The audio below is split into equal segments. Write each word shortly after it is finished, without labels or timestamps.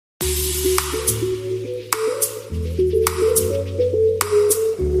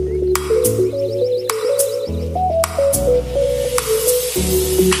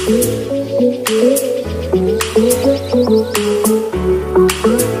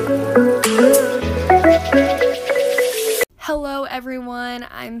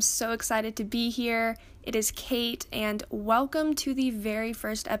I'm so excited to be here. It is Kate, and welcome to the very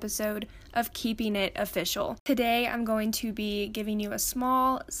first episode of Keeping It Official. Today, I'm going to be giving you a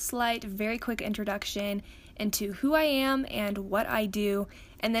small, slight, very quick introduction into who I am and what I do,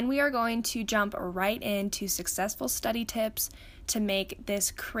 and then we are going to jump right into successful study tips to make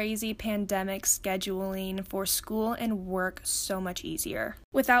this crazy pandemic scheduling for school and work so much easier.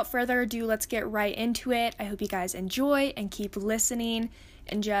 Without further ado, let's get right into it. I hope you guys enjoy and keep listening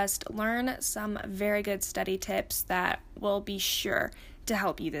and just learn some very good study tips that will be sure to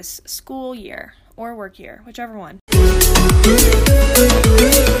help you this school year or work year, whichever one.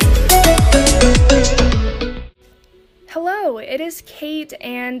 Hello, it is Kate,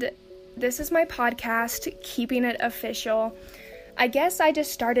 and this is my podcast, Keeping It Official. I guess I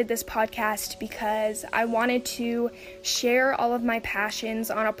just started this podcast because I wanted to share all of my passions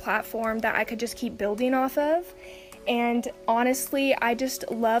on a platform that I could just keep building off of. And honestly, I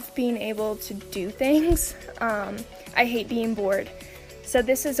just love being able to do things. I hate being bored. So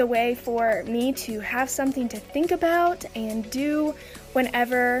this is a way for me to have something to think about and do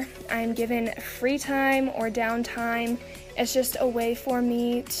whenever I'm given free time or downtime. It's just a way for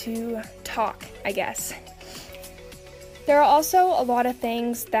me to talk, I guess. There are also a lot of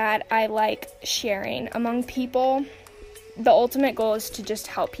things that I like sharing among people. The ultimate goal is to just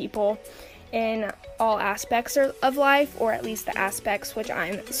help people in all aspects of life, or at least the aspects which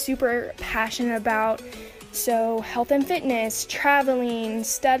I'm super passionate about. So health and fitness, traveling,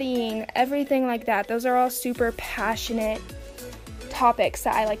 studying, everything like that. Those are all super passionate topics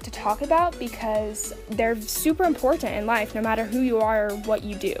that I like to talk about because they're super important in life, no matter who you are or what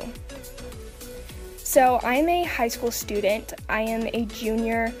you do. So I'm a high school student. I am a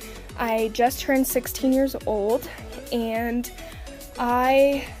junior. I just turned 16 years old, and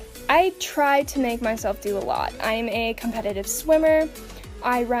I try to make myself do a lot. I'm a competitive swimmer.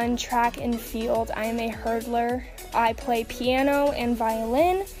 I run track and field. I am a hurdler. I play piano and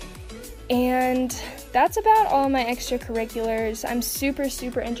violin, and that's about all my extracurriculars. I'm super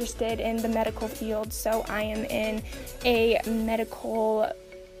interested in the medical field, so I am in a medical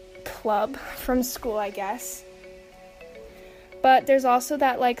club from school, I guess. But there's also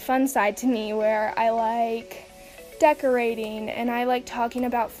that fun side to me where I like decorating and I like talking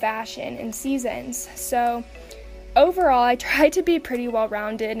about fashion and seasons. So overall, I try to be pretty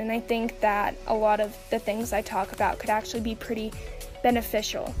well-rounded, and I think that a lot of the things I talk about could actually be pretty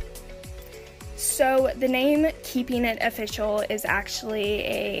beneficial. So the name Keeping It Official is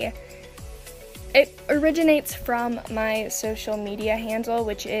actually it originates from my social media handle,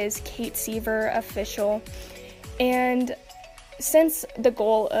 which is Kate Seaver Official. And since the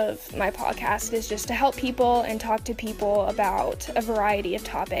goal of my podcast is just to help people and talk to people about a variety of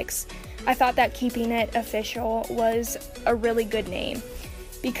topics, I thought that Keeping It Official was a really good name.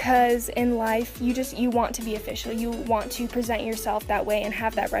 Because in life, you want to be official. You want to present yourself that way and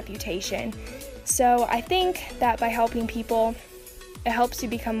have that reputation. So I think that by helping people, it helps you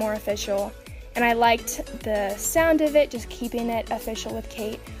become more official. And I liked the sound of it, just Keeping It Official with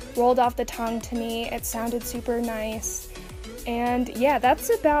Kate. Rolled off the tongue to me. It sounded super nice. And yeah,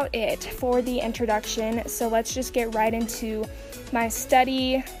 that's about it for the introduction. So let's just get right into my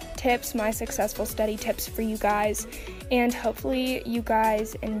study tips, my successful study tips for you guys. And hopefully you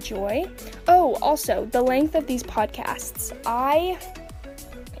guys enjoy. Oh, also, the length of these podcasts. I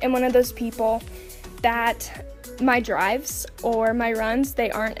am one of those people that my drives or my runs, they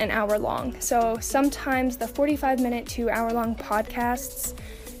aren't an hour long. So sometimes the 45-minute to hour-long podcasts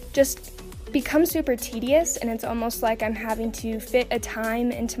just become super tedious, and it's almost like I'm having to fit a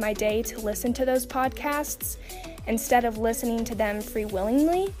time into my day to listen to those podcasts instead of listening to them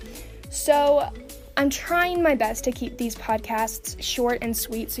free-willingly. So I'm trying my best to keep these podcasts short and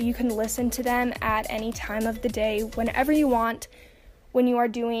sweet so you can listen to them at any time of the day, whenever you want. When you are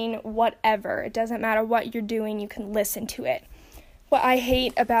doing whatever, it doesn't matter what you're doing, you can listen to it. What I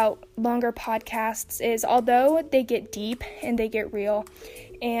hate about longer podcasts is, although they get deep and they get real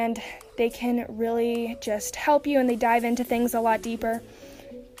and they can really just help you and they dive into things a lot deeper,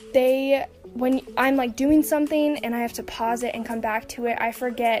 when I'm doing something and I have to pause it and come back to it, I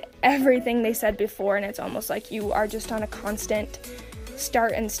forget everything they said before, and it's almost like you are just on a constant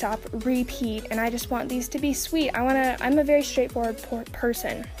start and stop repeat, and I just want these to be sweet. I'm a very straightforward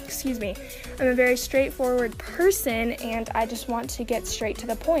person. I'm a very straightforward person, and I just want to get straight to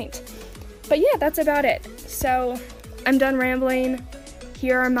the point. But yeah, that's about it. So I'm done rambling.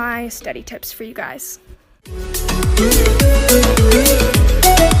 Here are my study tips for you guys.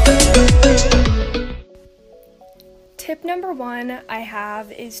 Tip number one I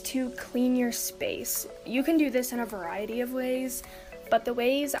have is to clean your space. You can do this in a variety of ways. but the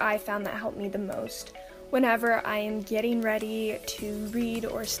ways I found that help me the most whenever I am getting ready to read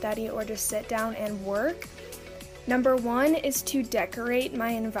or study or just sit down and work. Number one is to decorate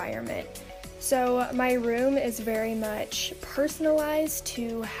my environment. So my room is very much personalized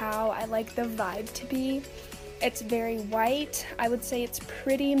to how I like the vibe to be. It's very white. I would say it's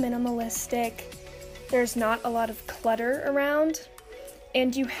pretty minimalistic. There's not a lot of clutter around.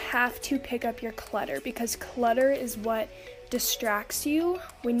 And you have to pick up your clutter because clutter is what distracts you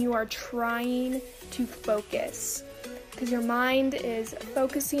when you are trying to focus. Because your mind is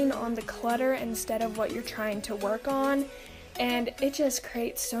focusing on the clutter instead of what you're trying to work on. And it just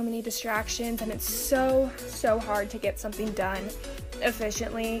creates so many distractions, and it's so hard to get something done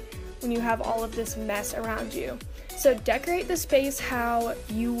efficiently when you have all of this mess around you. So decorate the space how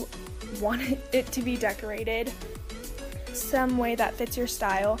you want it to be decorated, some way that fits your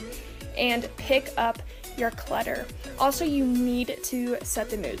style, and pick up your clutter. Also, you need to set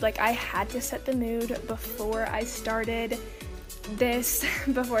the mood. Like, I had to set the mood before I started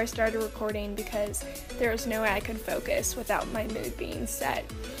recording because there was no way I could focus without my mood being set.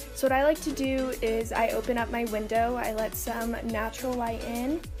 So what I like to do is I open up my window, I let some natural light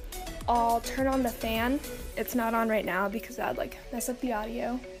in, I'll turn on the fan. It's not on right now because that would mess up the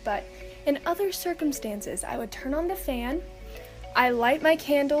audio, but in other circumstances I would turn on the fan. I light my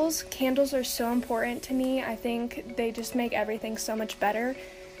candles. Candles are so important to me. I think they just make everything so much better,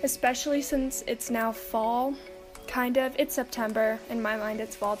 especially since it's now fall. Kind of. It's September. In my mind,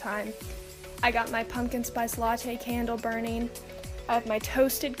 it's fall time. I got my pumpkin spice latte candle burning. I have my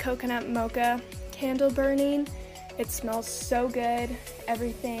toasted coconut mocha candle burning. It smells so good.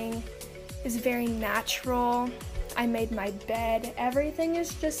 Everything is very natural. I made my bed. Everything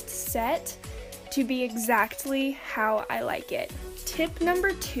is just set to be exactly how I like it. Tip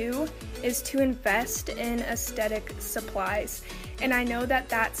number 2 is to invest in aesthetic supplies. And I know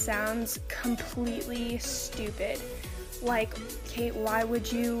that sounds completely stupid. Like, Kate, why would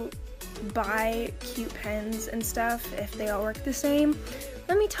you buy cute pens and stuff if they all work the same?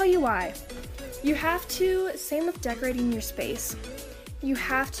 Let me tell you why. You have to, same with decorating your space, you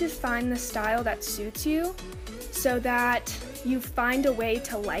have to find the style that suits you so that you find a way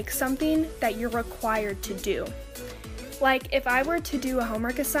to like something that you're required to do. Like, if I were to do a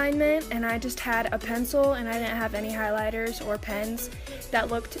homework assignment and I just had a pencil and I didn't have any highlighters or pens that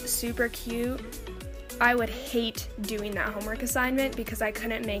looked super cute, I would hate doing that homework assignment because I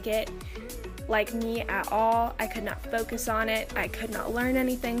couldn't make it like me at all. I could not focus on it. I could not learn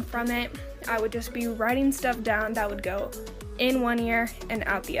anything from it. I would just be writing stuff down that would go in one ear and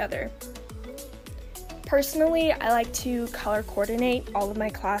out the other. Personally, I like to color coordinate all of my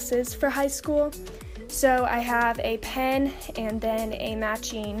classes for high school. So I have a pen and then a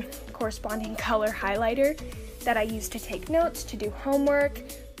matching corresponding color highlighter that I use to take notes, to do homework,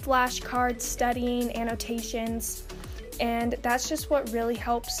 flashcards, studying, annotations, and that's just what really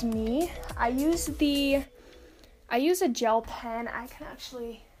helps me. I use a gel pen. I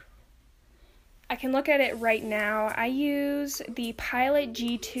can look at it right now. I use the Pilot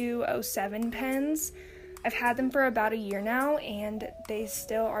G207 pens. I've had them for about a year now, and they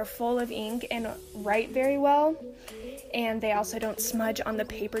still are full of ink and write very well, and they also don't smudge on the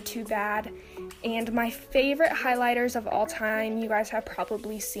paper too bad. And my favorite highlighters of all time, you guys have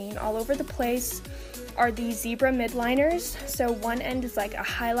probably seen all over the place, are the Zebra Midliners. So one end is like a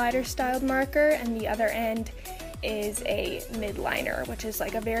highlighter styled marker, and the other end is a midliner, which is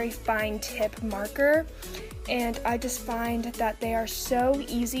like a very fine tip marker. And I just find that they are so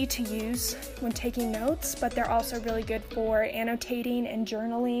easy to use when taking notes, but they're also really good for annotating and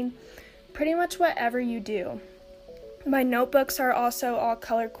journaling, pretty much whatever you do. My notebooks are also all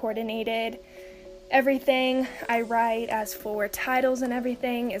color coordinated. Everything I write as for titles and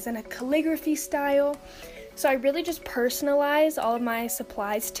everything is in a calligraphy style. So I really just personalize all of my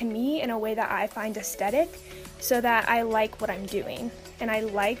supplies to me in a way that I find aesthetic so that I like what I'm doing and I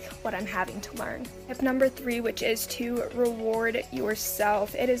like what I'm having to learn. Tip number 3, which is to reward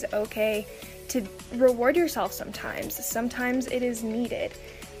yourself. It is okay to reward yourself sometimes. Sometimes it is needed.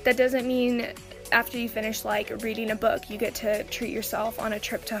 That doesn't mean after you finish reading a book, you get to treat yourself on a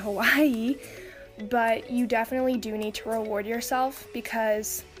trip to Hawaii, but you definitely do need to reward yourself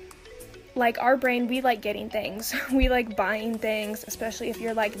because our brain, we like getting things. We like buying things, especially if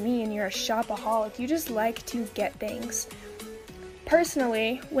you're like me and you're a shopaholic. You just like to get things.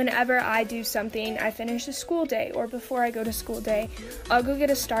 Personally, whenever I do something, I finish a school day or before I go to school day, I'll go get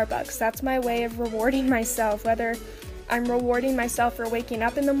a Starbucks. That's my way of rewarding myself, whether I'm rewarding myself for waking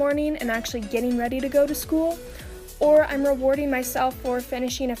up in the morning and actually getting ready to go to school, or I'm rewarding myself for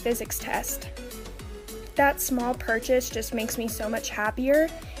finishing a physics test. that small purchase just makes me so much happier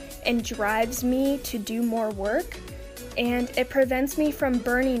and drives me to do more work, and it prevents me from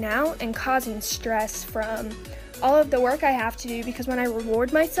burning out and causing stress from all of the work I have to do, because when I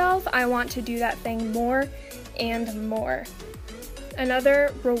reward myself, I want to do that thing more and more.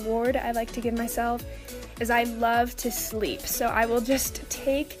 Another reward I like to give myself is I love to sleep, so I will just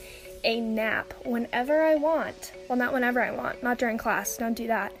take a nap whenever I want. Well, not whenever I want, not during class, don't do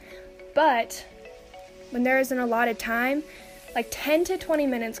that. But when there is an allotted time, like 10 to 20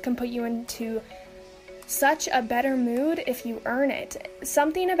 minutes can put you into such a better mood if you earn it.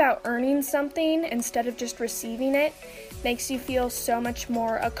 Something about earning something instead of just receiving it makes you feel so much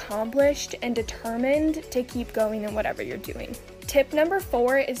more accomplished and determined to keep going in whatever you're doing. Tip number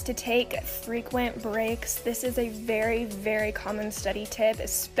 4 is to take frequent breaks. This is a very, very common study tip,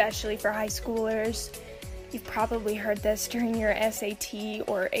 especially for high schoolers. You've probably heard this during your SAT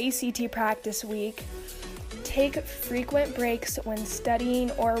or ACT practice week. Take frequent breaks when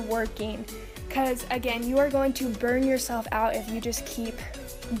studying or working, because again, you are going to burn yourself out if you just keep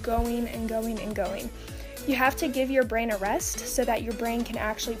going and going and going. You have to give your brain a rest so that your brain can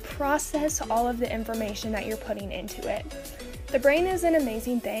actually process all of the information that you're putting into it. The brain is an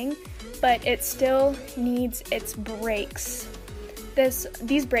amazing thing, but it still needs its breaks.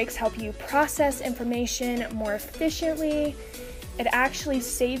 These breaks help you process information more efficiently. It actually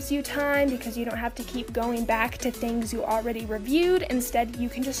saves you time because you don't have to keep going back to things you already reviewed. Instead, you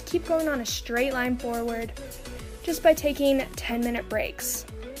can just keep going on a straight line forward just by taking 10-minute breaks.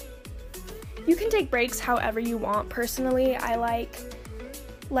 You can take breaks however you want. Personally, I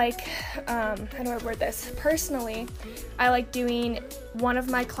how do I word this? Personally, I like doing one of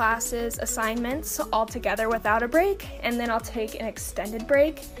my classes' assignments all together without a break, and then I'll take an extended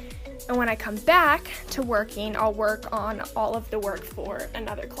break. And when I come back to working, I'll work on all of the work for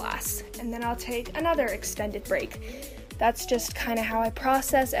another class, and then I'll take another extended break. That's just kind of how I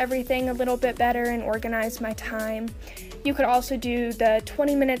process everything a little bit better and organize my time. You could also do the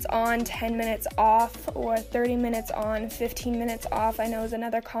 20 minutes on, 10 minutes off, or 30 minutes on, 15 minutes off, I know is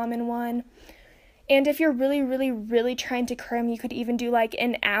another common one. And if you're really, really, really trying to cram, you could even do like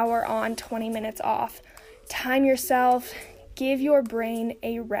an hour on, 20 minutes off. Time yourself, give your brain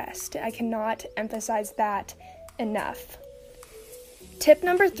a rest. I cannot emphasize that enough. Tip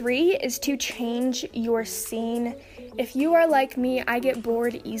number 3 is to change your scene. If you are like me, I get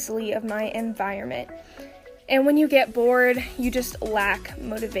bored easily of my environment. And when you get bored, you just lack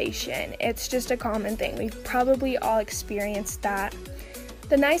motivation. It's just a common thing. We've probably all experienced that.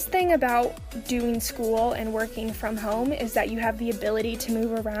 The nice thing about doing school and working from home is that you have the ability to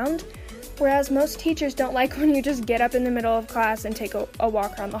move around, whereas most teachers don't like when you just get up in the middle of class and take a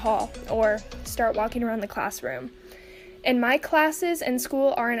walk around the hall or start walking around the classroom. And my classes in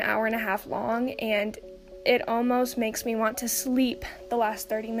school are an hour and a half long, and it almost makes me want to sleep the last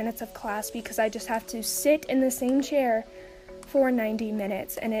 30 minutes of class because I just have to sit in the same chair for 90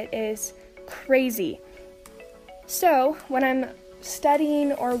 minutes, and it is crazy. So when I'm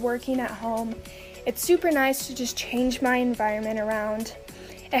studying or working at home, it's super nice to just change my environment around.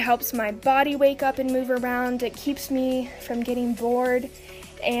 It helps my body wake up and move around. It keeps me from getting bored,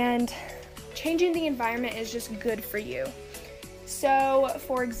 and changing the environment is just good for you. So,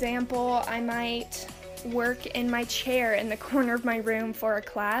 for example, I might work in my chair in the corner of my room for a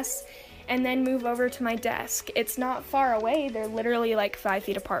class and then move over to my desk. It's not far away. They're literally like 5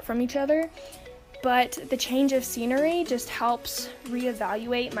 feet apart from each other. But the change of scenery just helps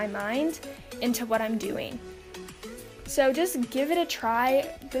reevaluate my mind into what I'm doing. So just give it a try.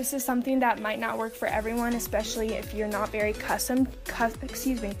 This is something that might not work for everyone, especially if you're not very accustomed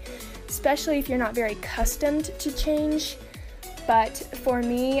to change. But for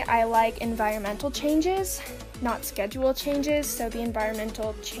me, I like environmental changes, not schedule changes, so the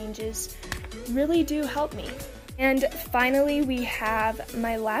environmental changes really do help me. And finally, we have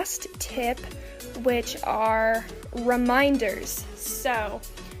my last tip, which are reminders. So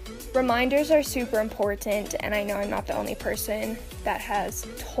reminders are super important, and I know I'm not the only person that has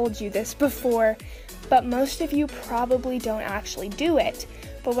told you this before, but most of you probably don't actually do it.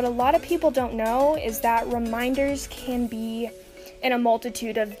 But what a lot of people don't know is that reminders can be in a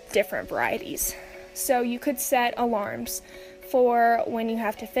multitude of different varieties. So you could set alarms for when you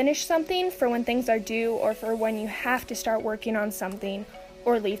have to finish something, for when things are due, or for when you have to start working on something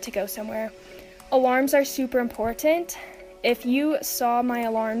or leave to go somewhere. Alarms are super important. If you saw my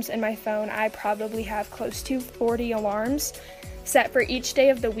alarms in my phone, I probably have close to 40 alarms set for each day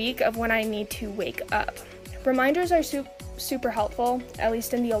of the week of when I need to wake up. Reminders are super helpful, at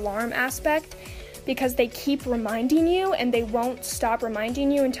least in the alarm aspect, because they keep reminding you and they won't stop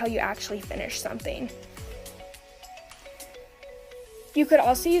reminding you until you actually finish something. You could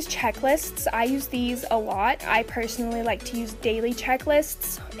also use checklists. I use these a lot. I personally like to use daily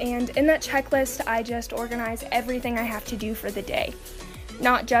checklists, and in that checklist, I just organize everything I have to do for the day,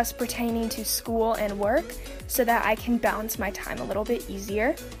 not just pertaining to school and work, so that I can balance my time a little bit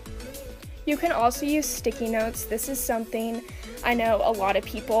easier. You can also use sticky notes. This is something I know a lot of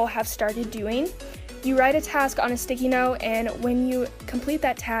people have started doing. You write a task on a sticky note, and when you complete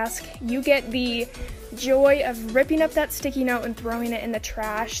that task, you get the joy of ripping up that sticky note and throwing it in the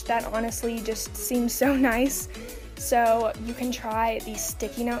trash. That honestly just seems so nice. So you can try the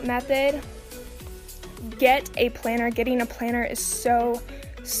sticky note method. Get a planner. Getting a planner is so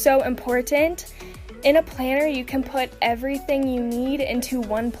important. In a planner, you can put everything you need into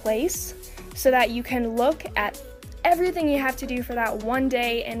one place so that you can look at everything you have to do for that one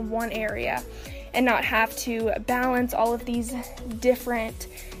day in one area and not have to balance all of these different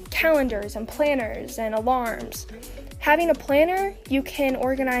calendars and planners and alarms. Having a planner, you can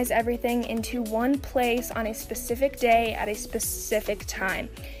organize everything into one place on a specific day at a specific time.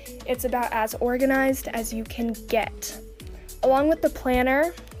 It's about as organized as you can get. Along with the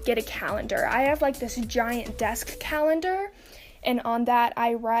planner, get a calendar. I have like this giant desk calendar, and on that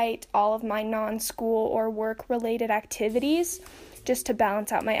I write all of my non-school or work-related activities just to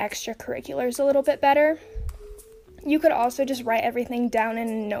balance out my extracurriculars a little bit better. You could also just write everything down in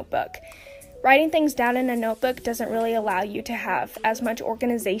a notebook. Writing things down in a notebook doesn't really allow you to have as much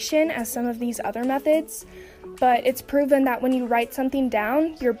organization as some of these other methods, but it's proven that when you write something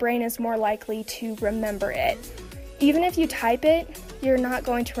down, your brain is more likely to remember it. Even if you type it, you're not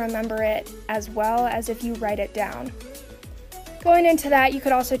going to remember it as well as if you write it down. Going into that, you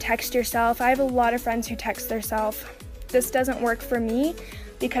could also text yourself. I have a lot of friends who text themselves. This doesn't work for me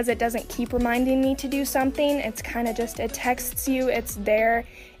because it doesn't keep reminding me to do something. It's kind of just, it texts you, it's there,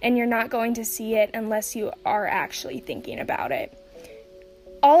 and you're not going to see it unless you are actually thinking about it.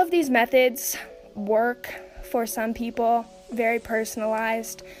 All of these methods work for some people, very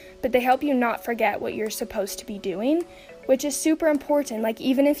personalized, but they help you not forget what you're supposed to be doing, which is super important. Like,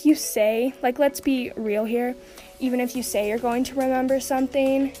 even if you say, like, let's be real here, even if you say you're going to remember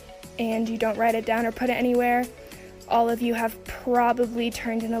something and you don't write it down or put it anywhere, all of you have probably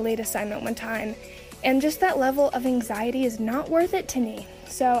turned in a late assignment one time, and just that level of anxiety is not worth it to me.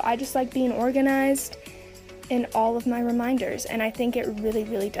 So I just like being organized in all of my reminders, and I think it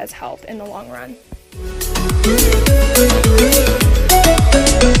really does help in the long run.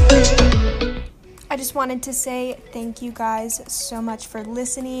 I just wanted to say thank you guys so much for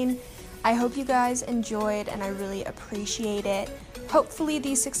listening. I hope you guys enjoyed, and I really appreciate it. Hopefully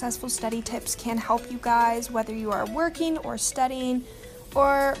these successful study tips can help you guys, whether you are working or studying,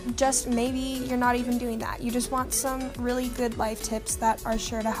 or just maybe you're not even doing that. You just want some really good life tips that are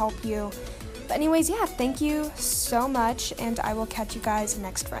sure to help you. But anyways, yeah, thank you so much, and I will catch you guys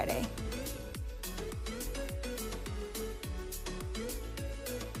next Friday.